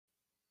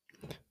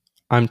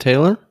I'm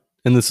Taylor,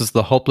 and this is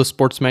the Hopeless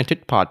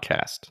Sportsmantic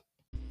Podcast.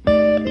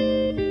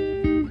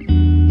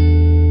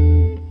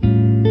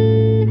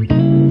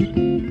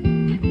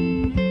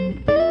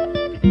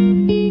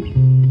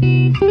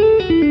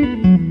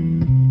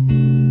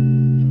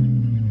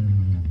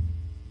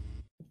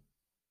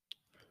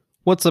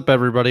 What's up,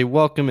 everybody?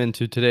 Welcome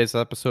into today's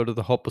episode of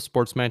the Hopeless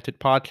Sportsmantic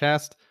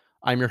Podcast.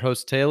 I'm your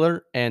host,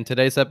 Taylor, and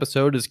today's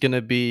episode is going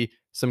to be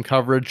some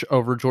coverage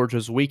over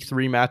Georgia's Week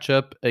 3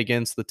 matchup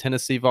against the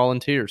Tennessee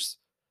Volunteers.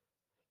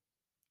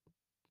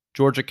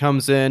 Georgia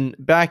comes in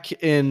back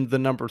in the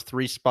number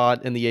 3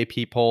 spot in the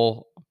AP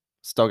poll.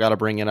 Still got to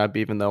bring it up,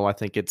 even though I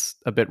think it's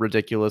a bit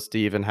ridiculous to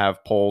even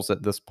have polls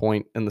at this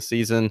point in the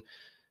season,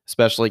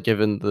 especially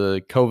given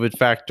the COVID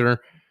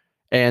factor.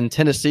 And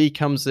Tennessee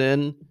comes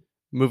in,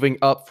 moving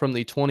up from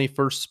the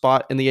 21st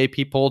spot in the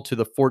AP poll to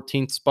the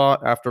 14th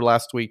spot after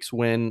last week's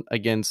win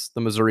against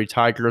the Missouri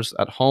Tigers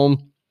at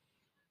home.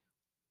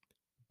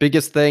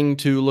 Biggest thing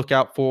to look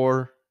out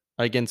for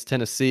against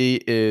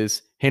Tennessee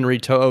is Henry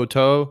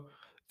To'oTo'o,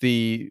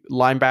 the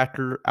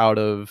linebacker out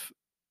of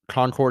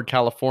Concord,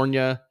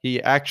 California. He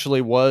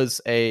actually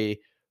was a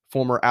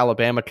former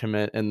Alabama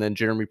commit, and then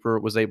Jeremy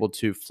Pruitt was able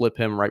to flip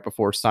him right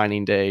before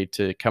signing day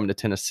to come to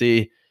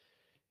Tennessee.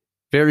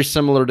 Very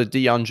similar to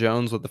Deion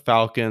Jones with the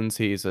Falcons.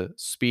 He's a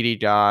speedy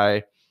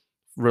guy,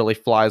 really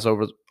flies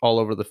all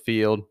over the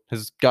field,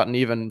 has gotten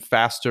even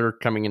faster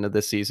coming into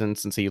this season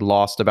since he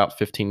lost about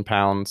 15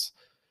 pounds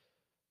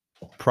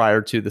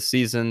prior to the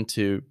season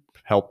to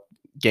help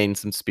gain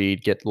some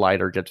speed, get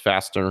lighter, get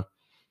faster.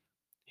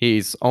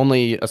 He's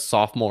only a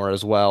sophomore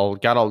as well.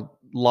 Got a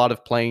lot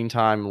of playing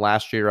time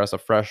last year as a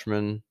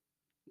freshman,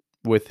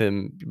 with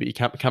him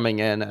coming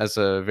in as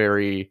a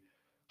very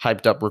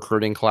hyped up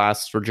recruiting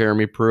class for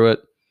Jeremy Pruitt.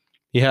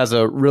 He has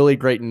a really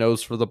great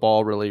nose for the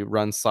ball, really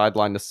runs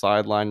sideline to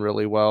sideline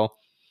really well,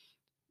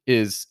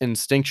 is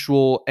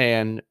instinctual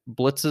and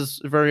blitzes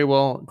very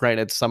well.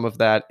 Granted, some of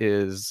that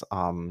is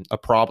a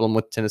problem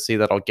with Tennessee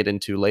that I'll get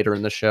into later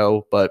in the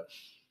show, but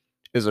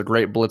is a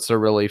great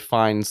blitzer, really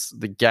finds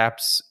the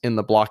gaps in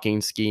the blocking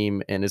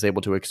scheme and is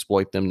able to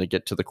exploit them to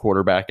get to the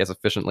quarterback as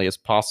efficiently as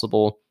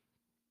possible.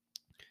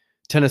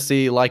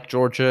 Tennessee, like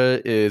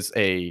Georgia, is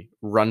a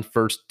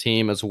run-first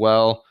team as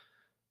well.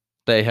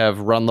 They have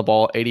run the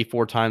ball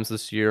 84 times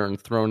this year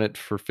and thrown it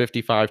for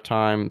 55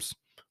 times.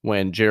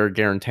 When Jared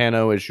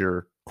Garantano is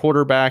your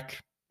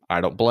quarterback,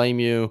 I don't blame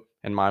you.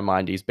 In my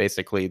mind, he's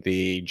basically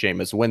the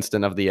Jameis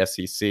Winston of the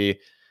SEC.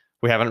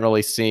 We haven't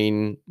really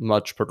seen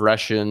much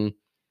progression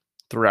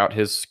throughout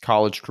his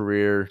college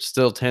career.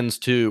 Still tends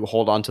to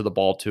hold on to the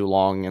ball too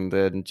long and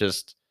then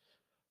just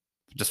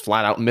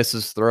flat out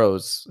misses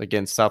throws.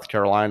 Against South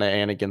Carolina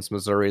and against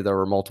Missouri, there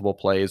were multiple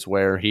plays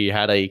where he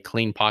had a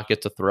clean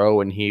pocket to throw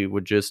and he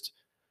would just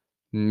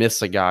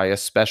miss a guy,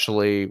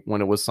 especially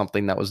when it was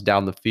something that was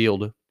down the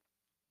field.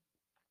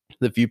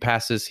 The few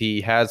passes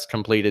he has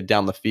completed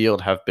down the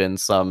field have been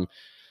some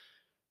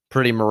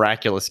pretty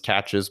miraculous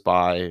catches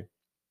by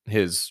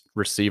his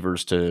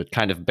receivers to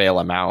kind of bail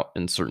him out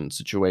in certain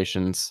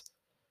situations.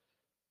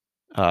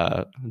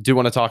 Do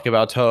want to talk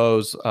about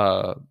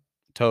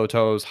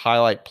To'oTo'o's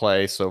highlight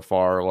play so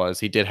far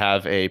was he did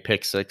have a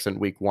pick six in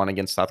week 1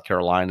 against South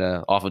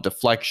Carolina off a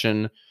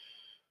deflection,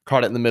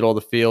 caught it in the middle of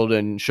the field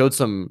and showed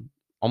some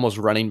almost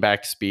running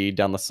back speed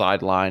down the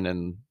sideline,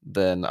 and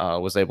then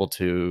was able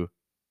to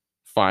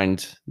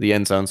find the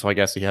end zone. So I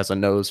guess he has a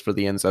nose for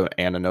the end zone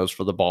and a nose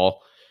for the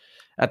ball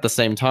at the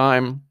same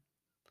time.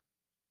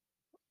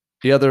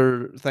 The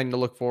other thing to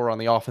look for on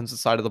the offensive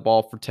side of the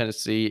ball for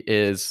Tennessee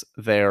is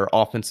their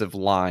offensive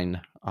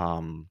line,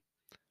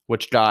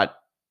 which got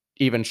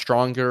even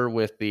stronger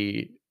with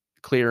the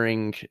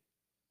clearing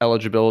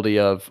eligibility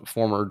of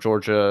former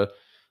Georgia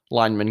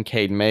lineman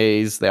Cade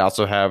Mays. They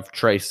also have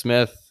Trey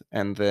Smith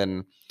and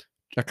then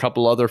a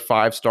couple other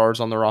 5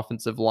 stars on their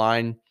offensive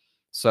line.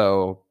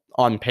 So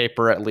on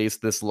paper, at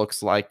least, this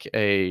looks like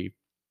a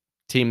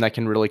team that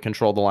can really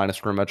control the line of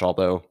scrimmage,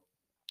 although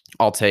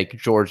I'll take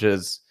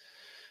Georgia's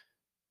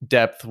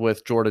depth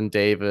with Jordan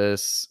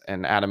Davis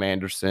and Adam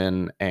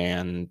Anderson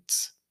and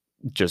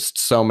just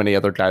so many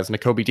other guys.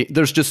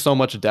 There's just so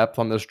much depth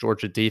on this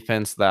Georgia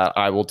defense that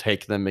I will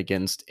take them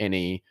against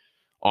any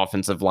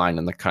offensive line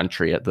in the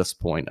country at this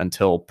point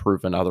until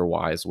proven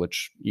otherwise,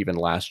 which even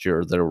last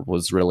year there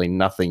was really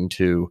nothing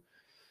to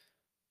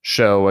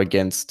show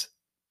against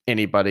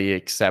anybody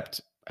except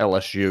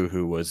LSU,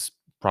 who was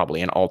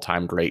probably an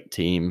all-time great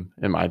team,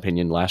 in my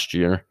opinion, last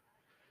year.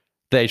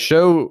 They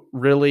show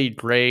really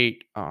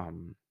great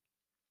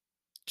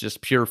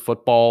just pure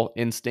football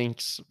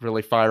instincts,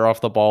 really fire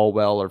off the ball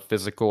well, or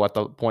physical at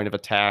the point of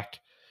attack.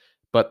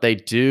 But they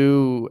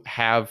do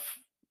have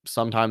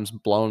sometimes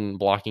blown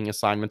blocking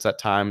assignments at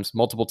times.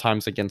 Multiple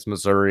times against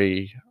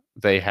Missouri,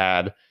 they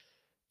had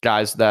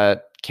guys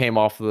that came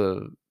off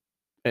the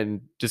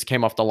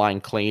line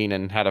clean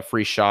and had a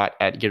free shot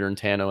at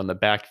Garantano in the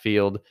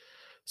backfield.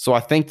 So I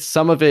think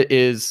some of it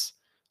is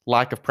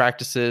lack of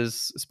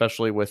practices,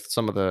 especially with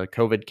some of the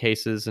COVID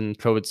cases and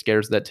COVID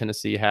scares that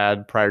Tennessee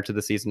had prior to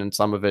the season. And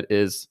some of it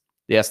is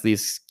yes,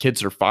 these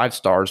kids are 5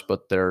 stars,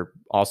 but they're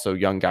also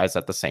young guys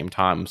at the same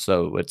time.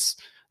 So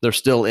they're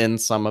still in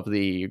some of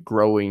the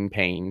growing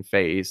pain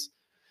phase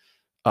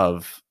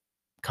of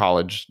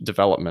college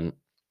development.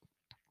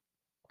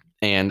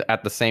 And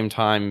at the same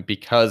time,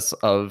 because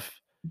of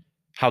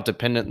how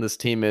dependent this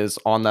team is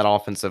on that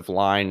offensive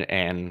line,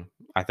 and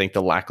I think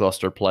the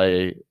lackluster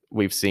play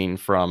we've seen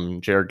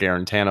from Jared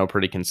Garantano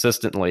pretty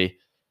consistently,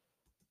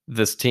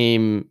 this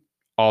team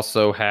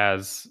also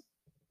has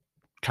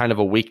kind of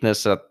a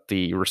weakness at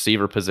the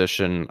receiver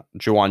position.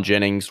 Juwan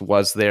Jennings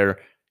was their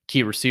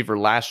key receiver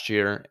last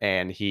year,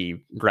 and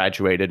he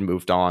graduated,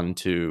 moved on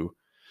to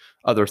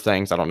other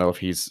things. I don't know if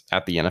he's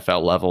at the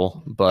NFL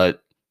level,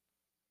 but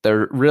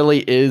there really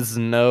is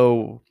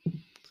no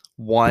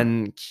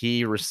one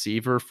key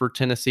receiver for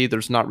Tennessee.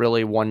 There's not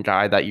really one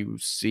guy that you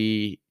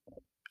see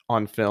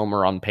on film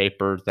or on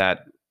paper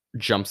that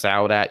jumps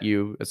out at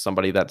you as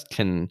somebody that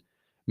can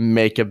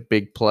make a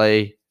big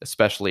play,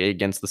 especially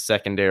against the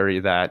secondary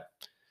that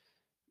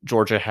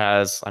Georgia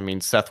has. I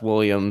mean, Seth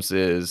Williams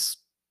is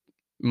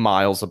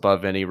miles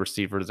above any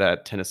receiver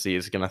that Tennessee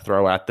is going to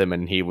throw at them,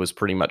 and he was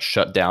pretty much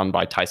shut down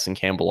by Tyson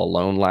Campbell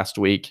alone last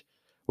week,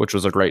 which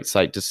was a great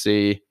sight to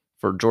see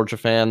for Georgia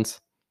fans.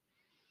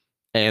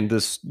 And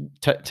this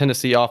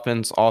Tennessee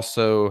offense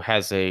also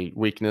has a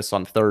weakness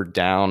on third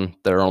down.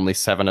 They're only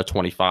 7 of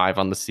 25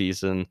 on the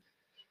season,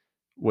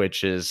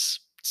 which is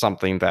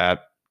something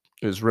that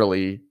is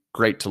really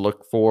great to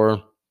look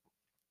for.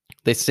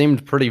 They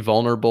seemed pretty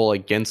vulnerable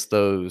against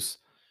those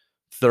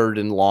third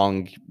and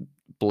long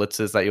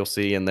blitzes that you'll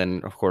see. And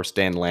then, of course,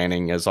 Dan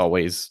Lanning is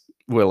always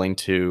willing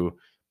to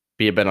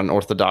be a bit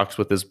unorthodox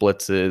with his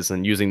blitzes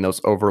and using those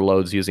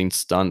overloads, using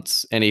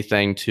stunts,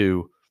 anything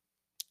to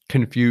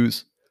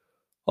confuse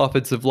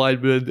offensive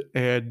linemen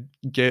and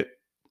get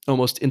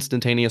almost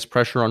instantaneous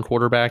pressure on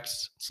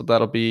quarterbacks. So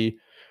that'll be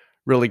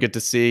really good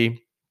to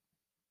see.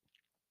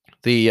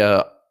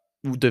 The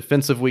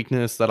defensive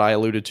weakness that I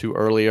alluded to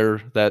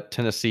earlier that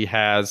Tennessee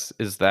has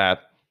is that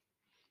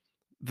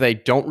they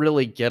don't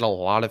really get a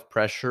lot of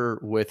pressure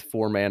with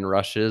 4-man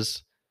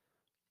rushes.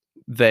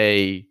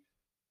 There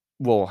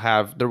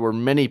were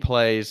many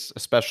plays,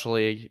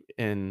 especially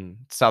in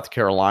South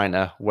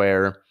Carolina,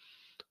 where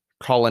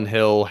Colin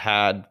Hill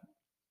had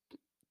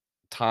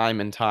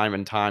time and time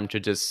and time to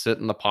just sit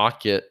in the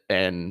pocket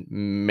and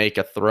make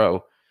a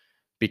throw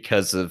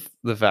because of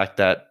the fact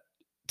that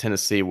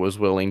Tennessee was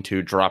willing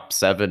to drop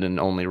 7 and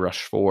only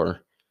rush 4.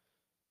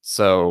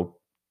 So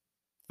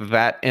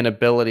that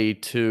inability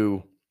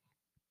to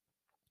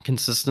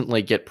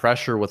consistently get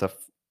pressure with a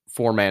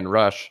 4-man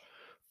rush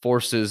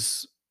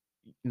forces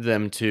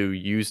them to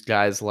use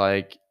guys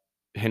like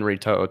Henry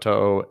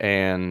To'oTo'o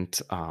and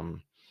a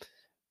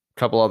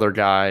couple other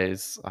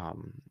guys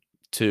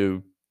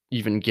to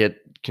even get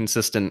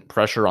consistent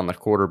pressure on the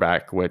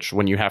quarterback, which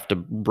when you have to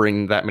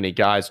bring that many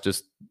guys,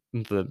 just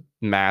the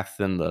math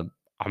and the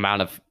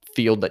amount of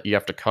field that you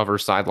have to cover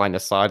sideline to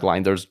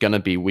sideline, there's going to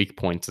be weak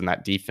points in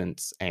that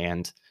defense.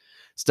 And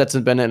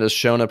Stetson Bennett has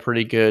shown a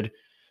pretty good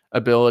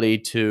ability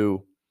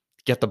to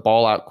get the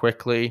ball out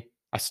quickly.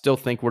 I still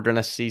think we're going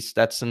to see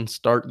Stetson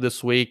start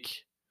this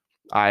week.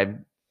 I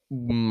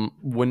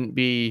wouldn't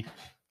be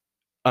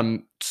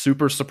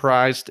super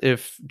surprised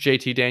if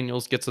JT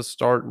Daniels gets a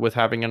start with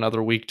having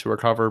another week to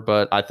recover,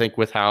 but I think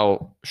with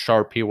how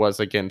sharp he was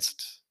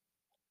against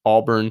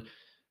Auburn,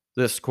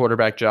 this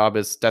quarterback job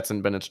is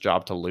Stetson Bennett's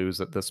job to lose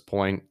at this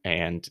point,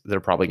 and they're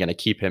probably going to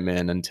keep him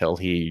in until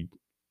he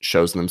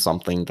shows them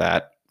something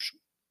that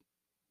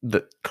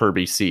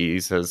Kirby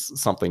sees as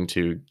something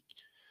to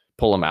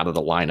pull him out of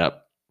the lineup.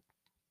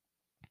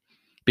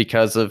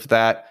 Because of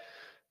that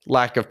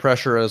lack of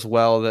pressure as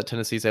well that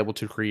Tennessee's able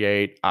to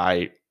create,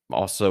 I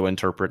also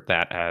interpret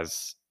that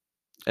as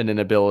an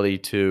inability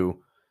to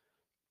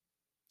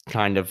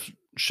kind of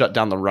shut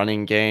down the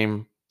running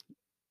game.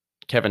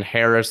 Kevin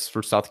Harris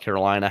for South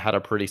Carolina had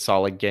a pretty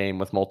solid game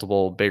with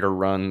multiple bigger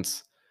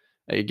runs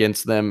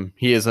against them.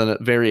 He is a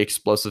very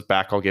explosive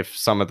back. I'll give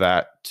some of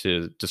that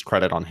to just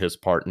credit on his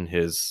part and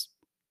his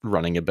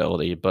running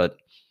ability, but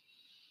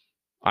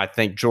I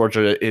think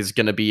Georgia is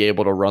going to be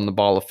able to run the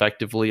ball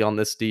effectively on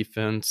this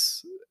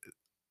defense,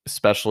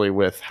 especially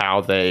with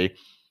how they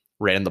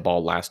ran the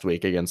ball last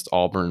week against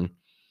Auburn.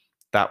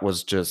 That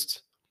was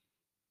just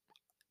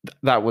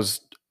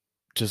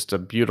a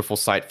beautiful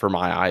sight for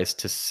my eyes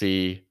to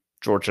see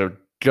Georgia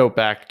go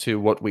back to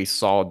what we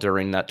saw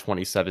during that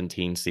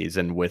 2017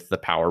 season with the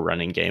power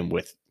running game.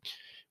 With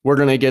we're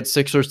going to get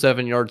 6 or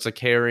 7 yards a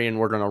carry and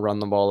we're going to run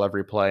the ball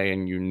every play,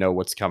 and you know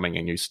what's coming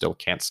and you still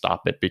can't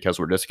stop it because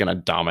we're just going to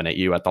dominate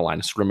you at the line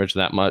of scrimmage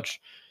that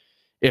much.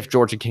 If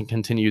Georgia can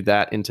continue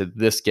that into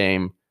this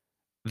game,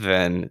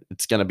 then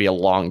it's going to be a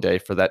long day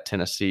for that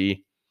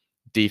Tennessee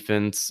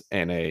defense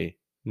and a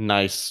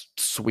nice,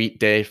 sweet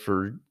day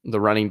for the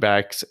running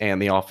backs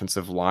and the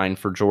offensive line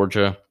for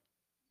Georgia.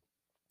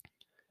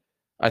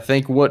 I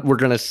think what we're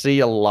going to see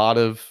a lot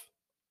of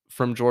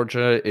from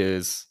Georgia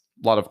is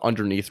a lot of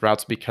underneath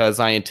routes, because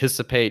I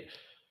anticipate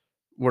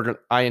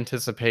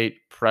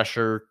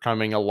pressure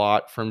coming a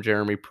lot from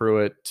Jeremy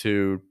Pruitt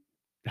to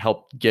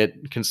help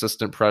get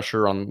consistent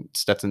pressure on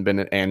Stetson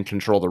Bennett and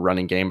control the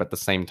running game at the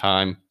same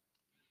time.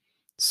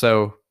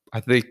 So I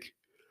think,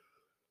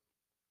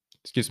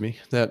 excuse me,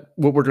 that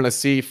what we're going to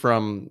see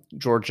from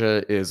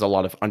Georgia is a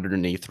lot of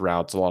underneath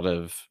routes, a lot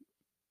of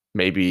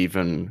maybe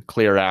even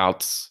clear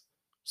outs.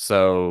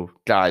 So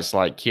guys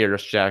like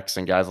Kearis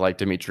Jackson, guys like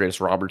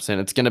Demetrius Robertson,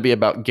 it's going to be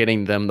about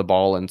getting them the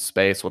ball in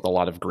space with a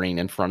lot of green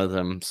in front of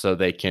them so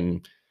they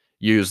can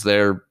use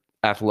their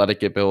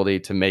athletic ability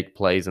to make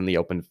plays in the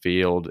open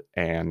field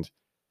and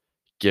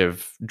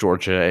give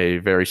Georgia a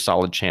very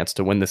solid chance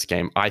to win this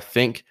game. I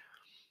think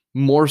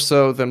more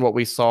so than what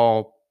we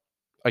saw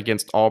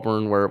against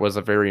Auburn, where it was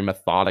a very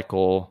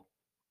methodical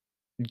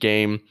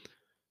game.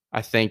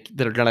 I think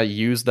they're going to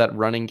use that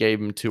running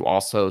game to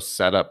also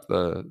set up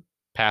the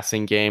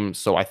passing game.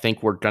 So I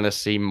think we're going to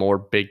see more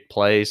big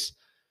plays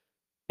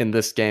in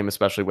this game,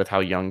 especially with how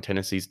young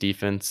Tennessee's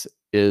defense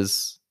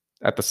is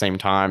at the same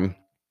time.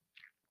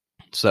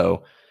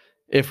 So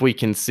if we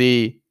can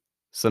see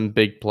some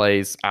big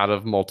plays out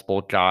of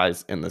multiple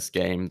guys in this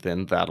game,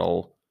 then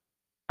that'll,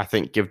 I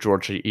think, give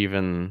Georgia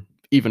even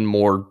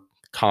more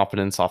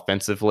confidence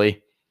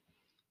offensively.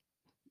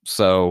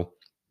 So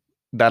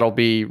that'll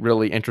be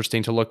really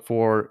interesting to look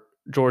for.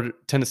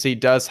 Tennessee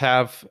does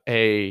have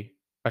a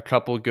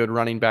couple good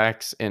running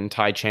backs in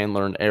Ty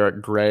Chandler and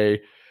Eric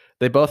Gray.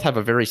 They both have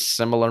a very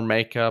similar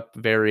makeup,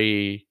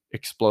 very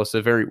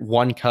explosive, very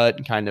one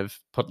cut, kind of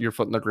put your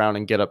foot in the ground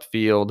and get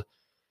upfield.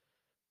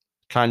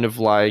 Kind of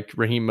like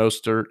Raheem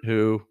Mostert,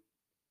 who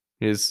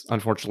is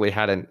unfortunately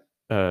had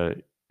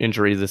an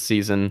injury this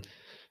season,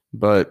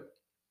 but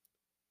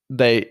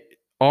they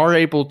are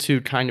able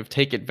to kind of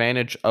take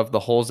advantage of the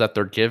holes that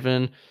they're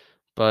given.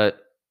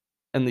 But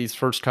in these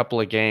first couple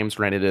of games,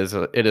 granted,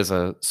 it is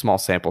a small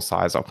sample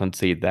size, I'll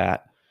concede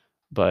that,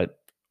 but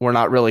we're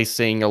not really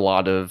seeing a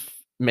lot of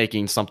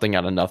making something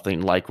out of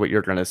nothing like what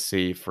you're going to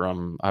see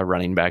from a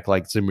running back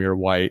like Zamir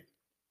White.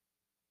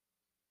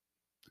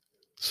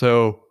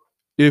 So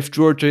if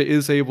Georgia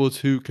is able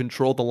to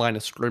control the line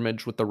of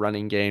scrimmage with the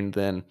running game,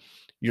 then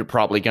you're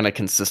probably going to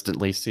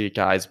consistently see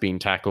guys being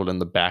tackled in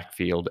the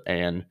backfield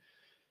and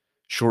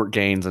short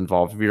gains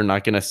involved. You're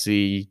not going to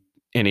see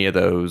many of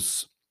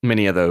those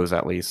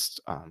at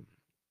least,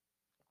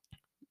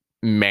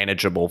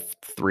 manageable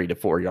 3 to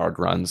 4 yard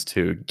runs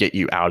to get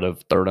you out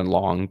of third and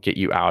long, get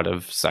you out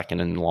of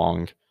second and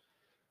long.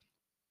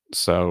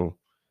 So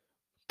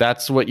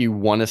that's what you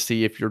want to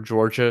see if you're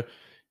Georgia.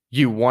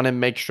 You want to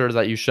make sure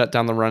that you shut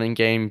down the running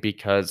game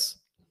because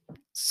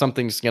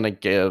something's going to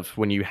give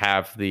when you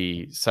have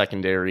the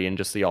secondary and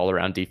just the all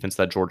around defense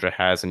that Georgia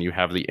has, and you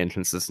have the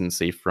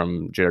inconsistency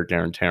from Jared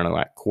Garantano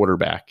at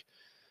quarterback.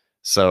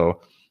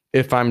 So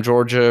if I'm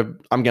Georgia,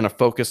 I'm going to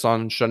focus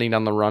on shutting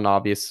down the run,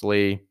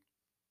 obviously.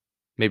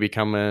 Maybe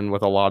come in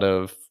with a lot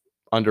of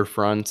under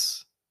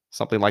fronts,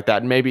 something like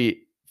that.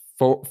 Maybe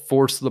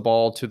force the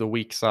ball to the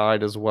weak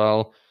side as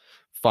well.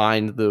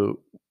 Find the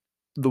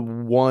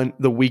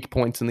weak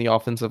points in the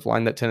offensive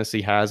line that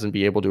Tennessee has and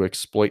be able to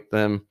exploit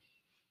them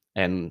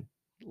and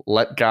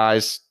let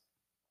guys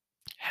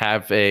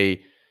have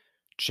a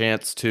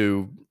chance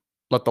to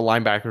let the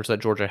linebackers that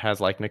Georgia has,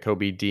 like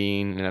Nakobe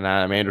Dean and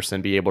Adam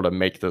Anderson, be able to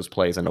make those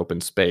plays in open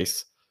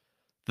space.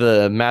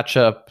 The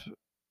matchup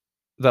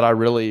that I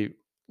really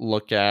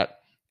look at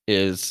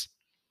is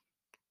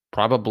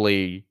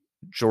probably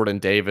Jordan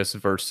Davis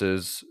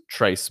versus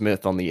Trey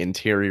Smith on the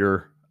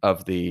interior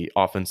of the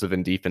offensive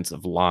and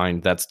defensive line.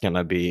 That's going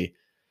to be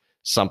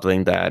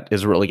something that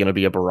is really going to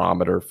be a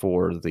barometer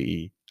for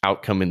the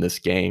outcome in this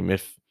game.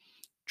 If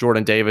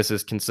Jordan Davis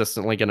is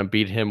consistently going to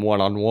beat him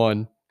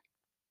one-on-one,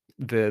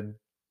 then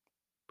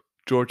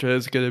Georgia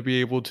is going to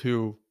be able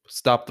to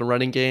stop the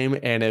running game.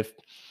 And if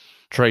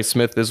Trey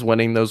Smith is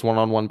winning those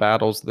one-on-one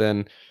battles,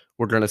 then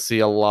we're going to see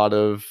a lot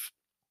of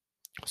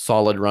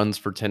solid runs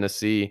for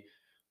Tennessee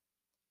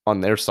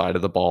on their side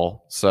of the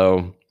ball.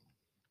 So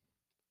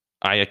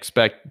I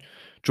expect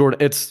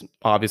Jordan, it's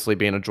obviously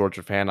being a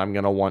Georgia fan, I'm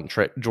going to want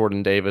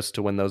Jordan Davis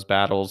to win those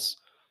battles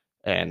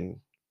and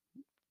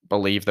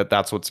believe that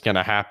that's what's going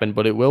to happen.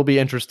 But it will be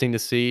interesting to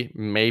see.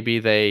 Maybe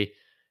they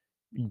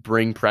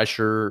bring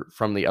pressure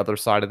from the other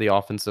side of the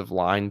offensive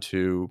line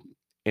to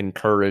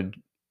encourage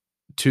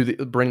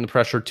bring the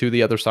pressure to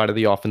the other side of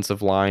the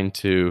offensive line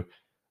to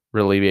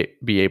really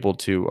be able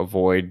to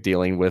avoid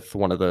dealing with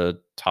one of the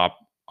top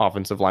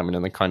offensive linemen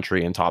in the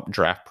country and top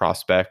draft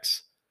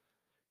prospects.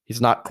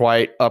 He's not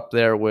quite up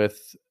there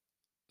with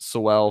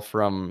Sewell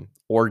from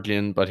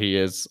Oregon, but he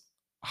is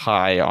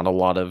high on a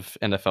lot of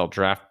NFL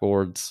draft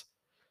boards.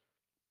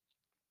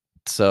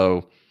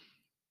 So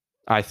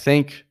I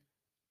think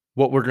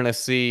what we're going to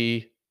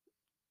see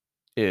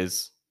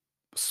is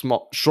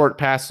short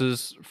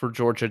passes for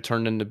Georgia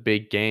turned into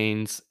big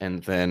gains,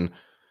 and then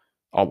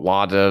a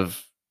lot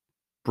of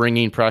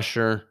bringing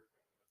pressure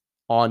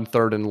on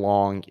third and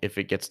long if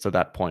it gets to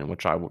that point,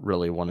 which I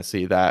really want to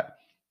see that.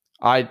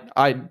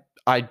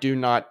 I do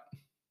not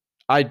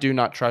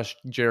trust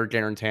Jared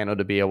Garantano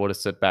to be able to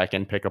sit back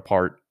and pick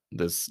apart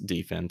this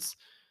defense.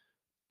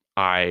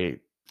 I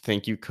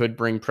think you could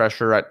bring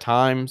pressure at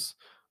times,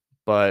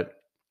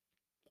 but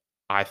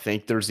I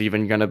think there's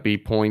even going to be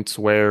points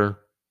where,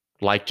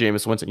 like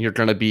Jameis Winston, you're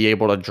going to be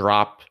able to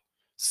drop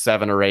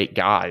 7 or 8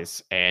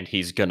 guys and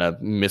he's going to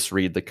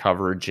misread the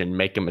coverage and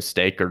make a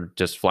mistake or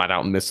just flat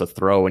out miss a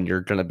throw, and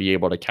you're going to be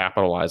able to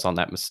capitalize on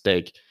that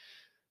mistake.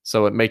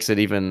 So it makes it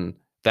even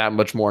that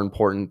much more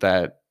important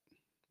that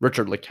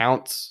Richard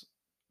LeCounte's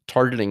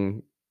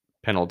targeting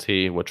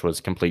penalty, which was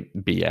complete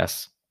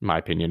BS, in my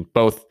opinion.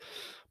 Both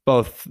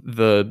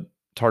the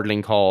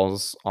targeting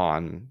calls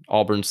on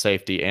Auburn's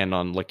safety and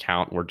on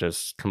LeCounte were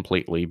just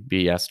completely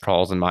BS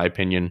calls, in my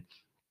opinion.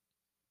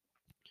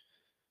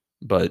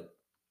 But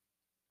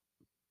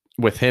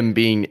with him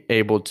being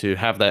able to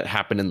have that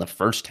happen in the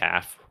first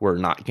half, we're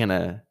not going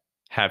to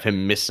have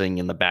him missing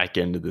in the back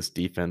end of this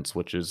defense,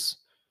 which is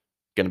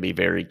going to be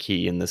very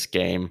key in this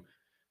game.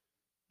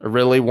 I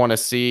really want to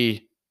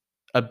see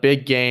a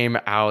big game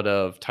out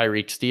of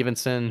Tyrique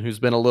Stevenson, who's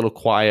been a little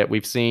quiet.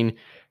 We've seen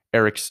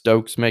Eric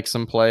Stokes make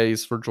some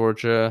plays for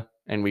Georgia,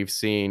 and we've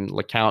seen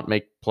LeCounte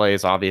make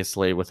plays,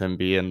 obviously, with him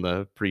being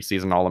the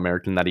preseason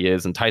All-American that he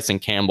is. And Tyson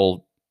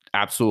Campbell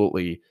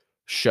absolutely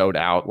showed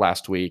out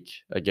last week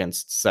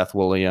against Seth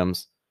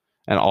Williams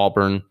and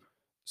Auburn.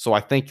 So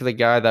I think the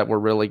guy that we're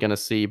really going to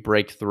see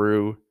break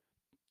through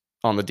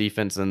on the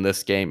defense in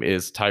this game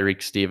is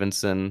Tyrique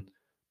Stevenson,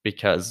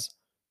 because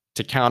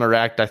to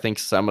counteract, I think,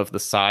 some of the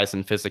size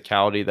and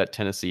physicality that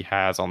Tennessee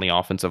has on the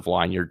offensive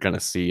line, you're going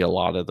to see a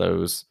lot of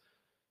those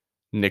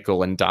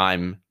nickel and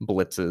dime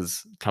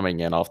blitzes coming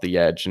in off the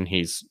edge, and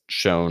he's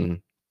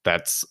shown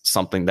that's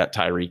something that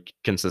Tyrique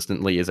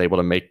consistently is able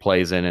to make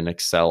plays in and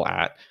excel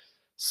at.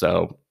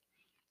 So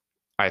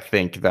I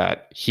think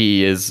that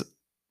he is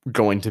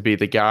going to be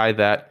the guy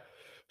that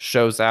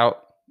shows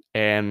out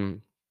and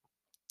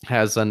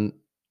has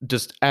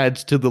just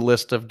adds to the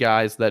list of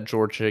guys that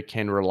Georgia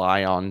can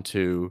rely on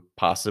to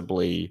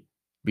possibly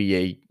be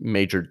a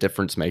major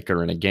difference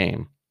maker in a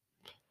game.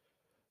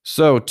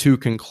 So to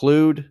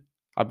conclude,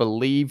 I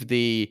believe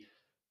the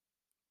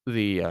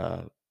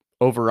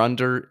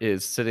over-under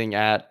is sitting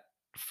at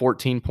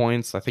 14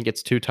 points. I think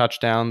it's 2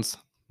 touchdowns.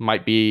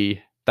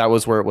 That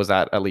was where it was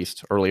at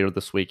least earlier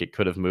this week. It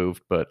could have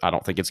moved, but I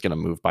don't think it's going to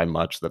move by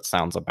much. That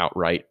sounds about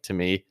right to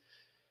me.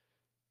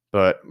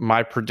 But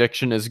my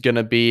prediction is going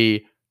to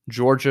be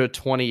Georgia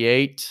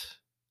 28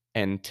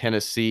 and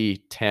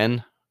Tennessee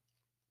 10,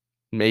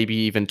 maybe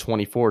even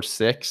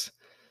 24-6.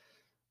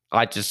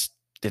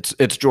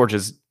 It's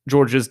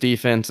Georgia's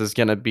defense is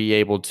going to be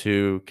able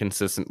to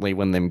consistently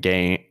win them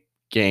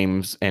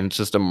games, and it's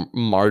just a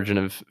margin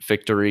of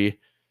victory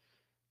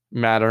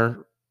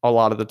matter a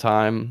lot of the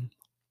time,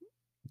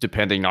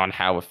 depending on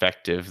how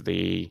effective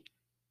the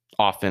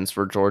offense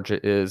for Georgia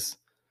is.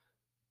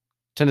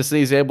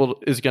 Tennessee is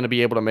going to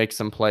be able to make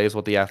some plays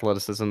with the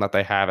athleticism that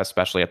they have,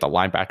 especially at the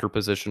linebacker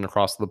position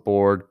across the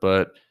board.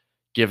 But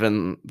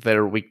given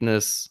their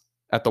weakness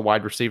at the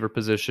wide receiver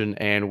position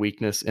and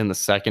weakness in the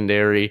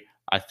secondary,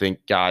 I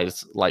think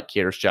guys like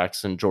Kearis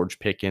Jackson, George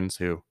Pickens,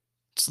 who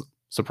it's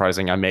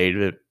surprising I made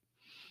it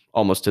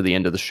almost to the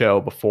end of the show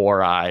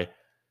before I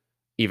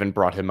even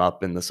brought him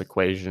up in this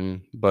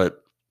equation. But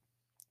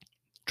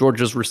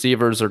Georgia's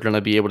receivers are going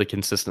to be able to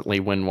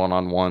consistently win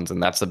one-on-ones,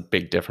 and that's a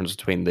big difference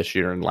between this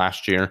year and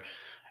last year.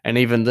 And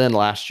even then,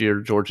 last year,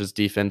 Georgia's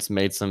defense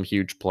made some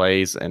huge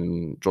plays,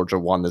 and Georgia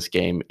won this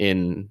game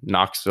in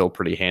Knoxville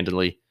pretty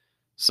handily.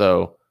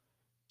 So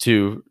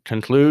to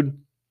conclude,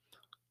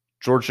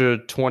 Georgia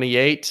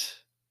 28,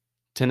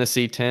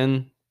 Tennessee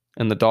 10,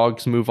 and the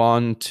Dogs move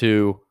on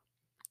to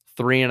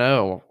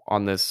 3-0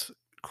 on this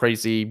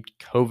crazy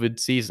COVID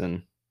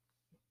season.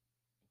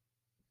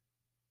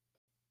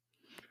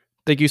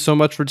 Thank you so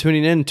much for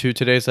tuning in to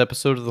today's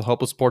episode of the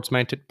Hopeless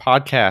Sportsmantic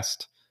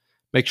podcast.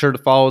 Make sure to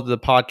follow the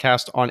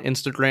podcast on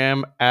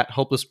Instagram at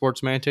Hopeless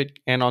Sportsmantic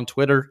and on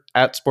Twitter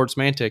at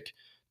Sportsmantic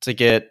to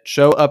get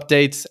show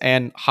updates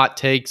and hot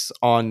takes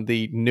on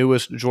the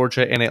newest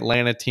Georgia and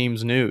Atlanta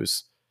teams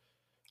news.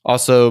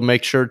 Also,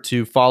 make sure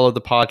to follow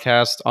the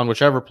podcast on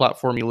whichever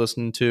platform you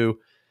listen to: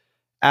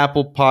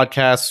 Apple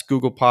Podcasts,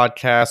 Google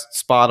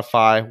Podcasts,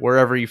 Spotify,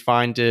 wherever you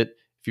find it.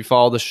 If you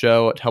follow the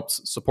show, it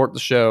helps support the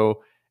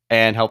show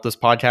and help this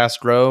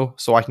podcast grow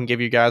so I can give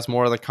you guys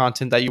more of the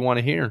content that you want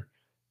to hear.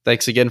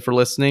 Thanks again for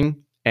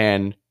listening,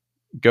 and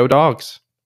go Dogs.